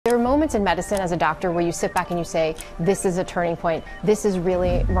There are moments in medicine as a doctor where you sit back and you say, this is a turning point. This is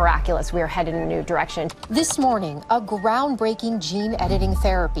really miraculous. We are headed in a new direction. This morning, a groundbreaking gene editing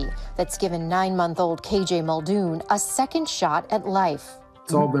therapy that's given 9-month-old KJ Muldoon a second shot at life.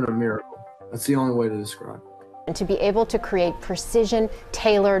 It's all been a miracle. That's the only way to describe it. And to be able to create precision,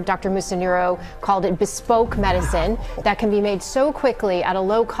 tailored, Dr. Musanero called it bespoke medicine that can be made so quickly at a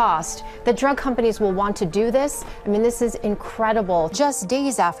low cost that drug companies will want to do this. I mean, this is incredible. Just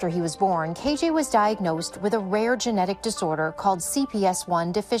days after he was born, KJ was diagnosed with a rare genetic disorder called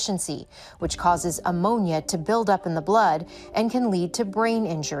CPS1 deficiency, which causes ammonia to build up in the blood and can lead to brain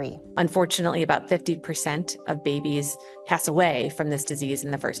injury. Unfortunately, about 50% of babies pass away from this disease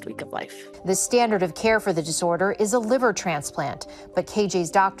in the first week of life. The standard of care for the disorder is a liver transplant, but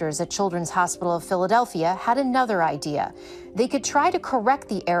KJ's doctors at Children's Hospital of Philadelphia had another idea. They could try to correct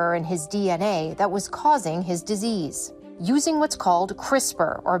the error in his DNA that was causing his disease, using what's called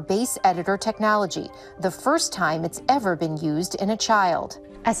CRISPR, or base editor technology, the first time it's ever been used in a child.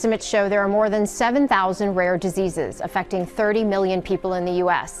 Estimates show there are more than 7,000 rare diseases affecting 30 million people in the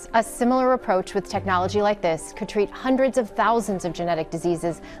U.S. A similar approach with technology like this could treat hundreds of thousands of genetic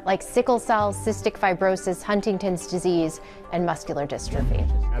diseases like sickle cell, cystic fibrosis, Huntington's disease, and muscular dystrophy.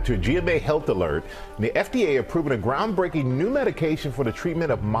 Now to a GMA Health Alert, the FDA approving a groundbreaking new medication for the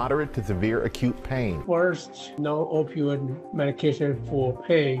treatment of moderate to severe acute pain. First non-opioid medication for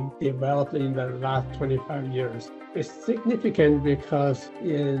pain developed in the last 25 years. It's significant because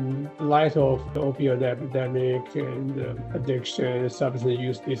in light of the opioid epidemic and addiction, substance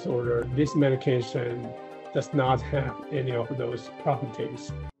use disorder, this medication does not have any of those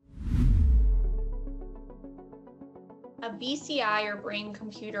properties. A BCI, or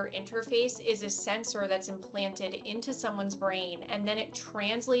brain-computer interface, is a sensor that's implanted into someone's brain, and then it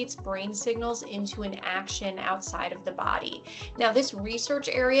translates brain signals into an action outside of the body. Now, this research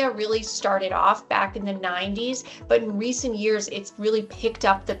area really started off back in the 90s, but in recent years, it's really picked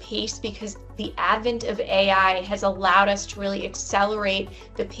up the pace because the advent of AI has allowed us to really accelerate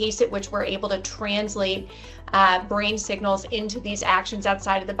the pace at which we're able to translate brain signals into these actions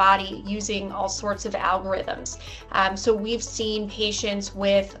outside of the body using all sorts of algorithms. So we've seen patients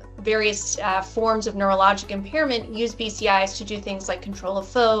with various forms of neurologic impairment use BCIs to do things like control a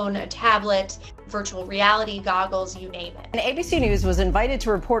phone, a tablet, virtual reality goggles, you name it. And ABC News was invited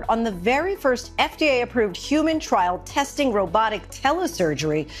to report on the very first FDA-approved human trial testing robotic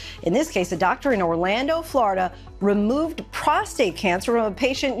telesurgery. In this case, a doctor in Orlando, Florida, removed prostate cancer from a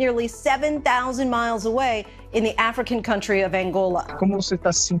patient nearly 7,000 miles away in the African country of Angola. Como você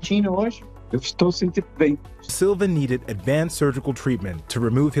está se sentindo hoje? Eu estou sentindo bem. Silva needed advanced surgical treatment to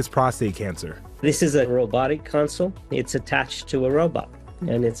remove his prostate cancer. This is a robotic console. It's attached to a robot,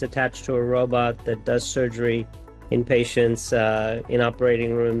 and it's attached to a robot that does surgery in patients in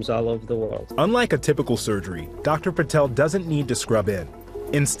operating rooms all over the world. Unlike a typical surgery, Dr. Patel doesn't need to scrub in.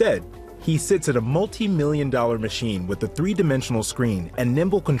 Instead, he sits at a multi-million-dollar machine with a 3-dimensional screen and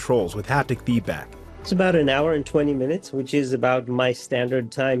nimble controls with haptic feedback. It's about an hour and 20 minutes, which is about my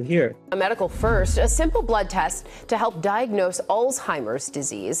standard time here. A medical first, a simple blood test to help diagnose Alzheimer's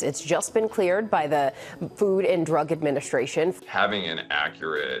disease. It's just been cleared by the Food and Drug Administration. Having an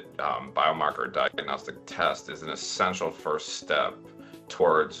accurate biomarker diagnostic test is an essential first step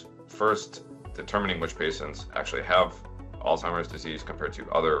towards first determining which patients actually have Alzheimer's disease compared to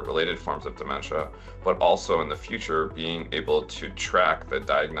other related forms of dementia, but also in the future being able to track the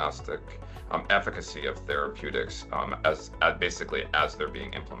diagnostic efficacy of therapeutics basically as they're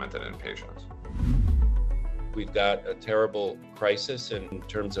being implemented in patients. We've got a terrible crisis in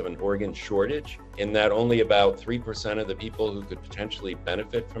terms of an organ shortage, in that only about 3% of the people who could potentially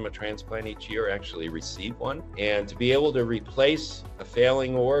benefit from a transplant each year actually receive one. And to be able to replace a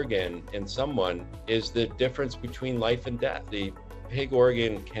failing organ in someone is the difference between life and death. The pig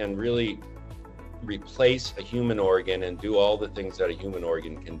organ can really replace a human organ and do all the things that a human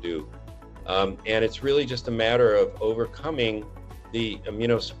organ can do. And it's really just a matter of overcoming the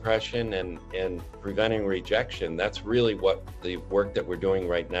immunosuppression and preventing rejection. That's really what the work that we're doing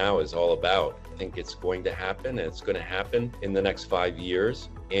right now is all about. I think it's going to happen, and it's going to happen in the next 5 years,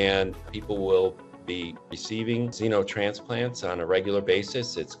 and people will be receiving xenotransplants on a regular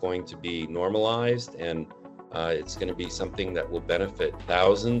basis. It's going to be normalized, and it's going to be something that will benefit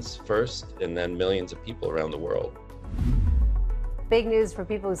thousands first, and then millions of people around the world. Big news for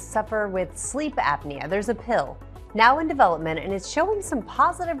people who suffer with sleep apnea. There's a pill now in development, and it's showing some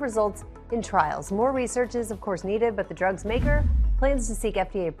positive results in trials. More research is, of course, needed, but the drug's maker plans to seek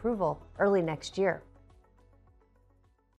FDA approval early next year.